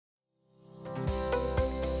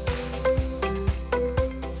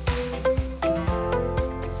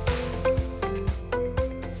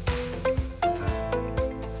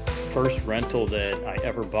first rental that I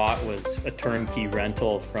ever bought was a turnkey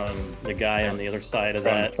rental from the guy on the other side of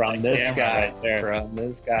From this camera guy, right there. from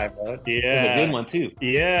this guy, bud. It was a good Yeah, one too.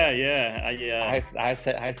 yeah. I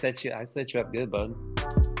set you up good, bud.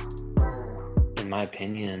 In my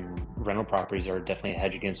opinion, rental properties are definitely a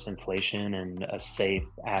hedge against inflation and a safe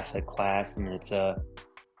asset class, and it's a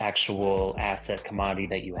actual asset commodity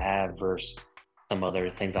that you have versus some other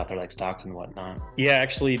things out there like stocks and whatnot. Yeah,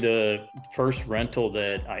 actually, the first rental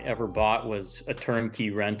that I ever bought was a turnkey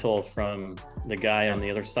rental from the guy on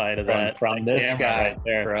the other side of From this camera guy, right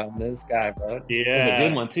there. from this guy, bud. It was a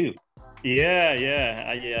good Yeah, one too.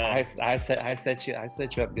 yeah. I set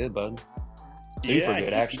you up good, bud. Super Yeah,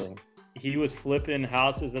 good, actually. he was flipping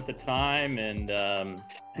houses at the time and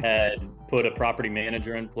had put a property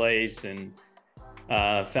manager in place and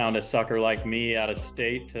found a sucker like me out of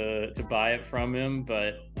state to buy it from him.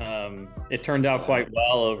 But it turned out quite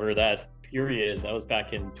well over that period. That was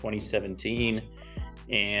back in 2017.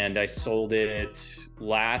 And I sold it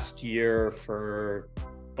last year for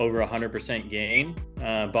over 100% gain.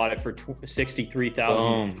 Bought it for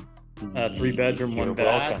 63,000. Boom. 3 bedroom, You're 1 bath.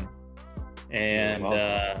 welcome. And You're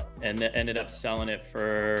welcome. ended up selling it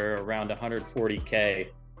for around 140K.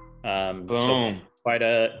 So Boom. quite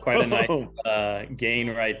a nice Boom. gain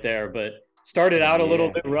right there. But started out a little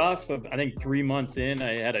Yeah. bit rough. I think 3 months in,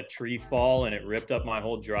 I had a tree fall and it ripped up my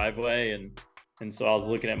whole driveway. And so I was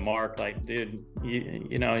looking at Mark like, dude,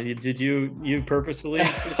 did you purposefully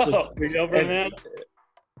put this tree over, And- man?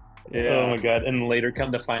 Oh Yeah. my God. And later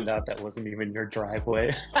come to find out that wasn't even your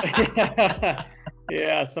driveway.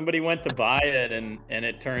 Yeah, somebody went to buy it and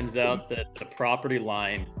it turns out that the property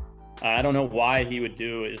line, I don't know why he would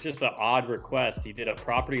do it. It's just an odd request. He did a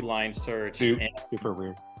property line search and Super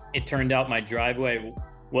weird. it turned out my driveway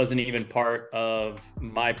wasn't even part of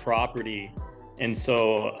my property. And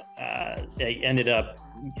so I ended up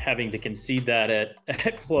having to concede that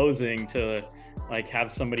at closing to like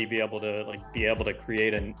have somebody be able to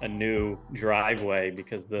create a new driveway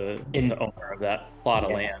because the owner of that plot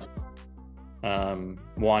of land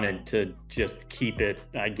wanted to just keep it,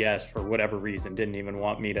 I guess, for whatever reason, didn't even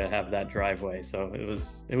want me to have that driveway. So it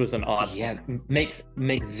was an odd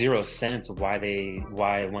Makes zero sense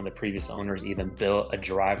why one of the previous owners even built a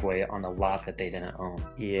driveway on a lot that they didn't own.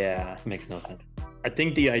 Yeah, Makes no sense. I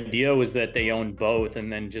think the idea was that they owned both and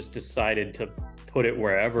then just decided to put it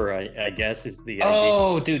wherever, I guess is the idea.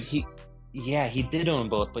 Oh, dude, he did own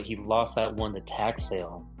both, but he lost that one to tax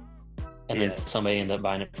sale. And then somebody ended up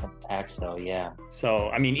buying it from tax sale, yeah. So,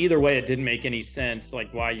 I mean, either way, it didn't make any sense,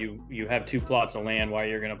 like why you have two plots of land, why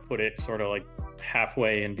you're going to put it sort of like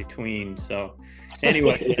halfway in between. So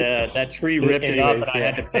anyway, that tree ripped it up and I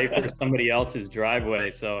had to pay for somebody else's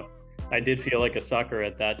driveway. So I did feel like a sucker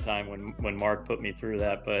at that time when Mark put me through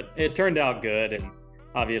that, but it turned out good. And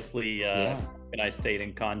obviously, and I stayed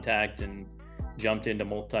in contact and jumped into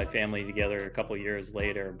multifamily together a couple of years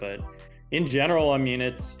later. But in general, I mean,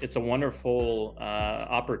 it's a wonderful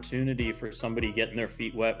opportunity for somebody getting their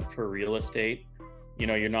feet wet for real estate. You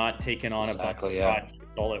know, you're not taking on a bunch of projects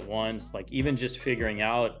all at once. Like even just figuring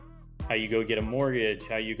out how you go get a mortgage,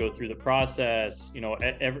 how you go through the process, you know,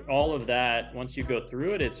 all of that. Once you go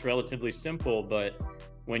through it, it's relatively simple. But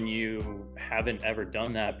when you haven't ever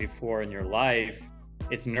done that before in your life,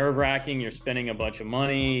 it's nerve-wracking. You're spending a bunch of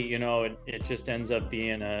money. You know, it just ends up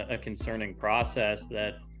being a concerning process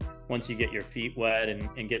that once you get your feet wet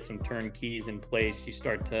and get some turnkeys in place, you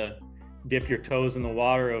start to dip your toes in the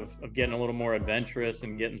water of getting a little more adventurous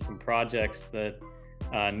and getting some projects that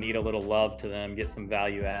need a little love to them, get some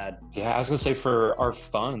value add. Yeah, I was gonna say for our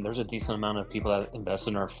fund, there's a decent amount of people that invest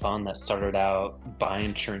in our fund that started out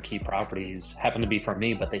buying turnkey properties. Happened to be from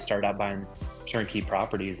me, but they started out buying turnkey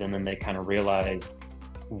properties and then they kind of realized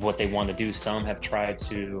what they want to do. Some have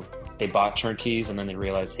they bought turnkeys and then they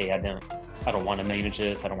realized, hey, I don't want to manage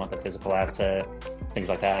this. I don't want the physical asset, things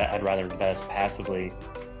like that. I'd rather invest passively.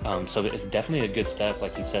 So it's definitely a good step,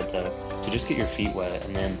 like you said, to just get your feet wet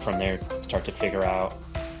and then from there start to figure out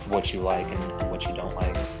what you like and what you don't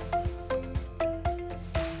like.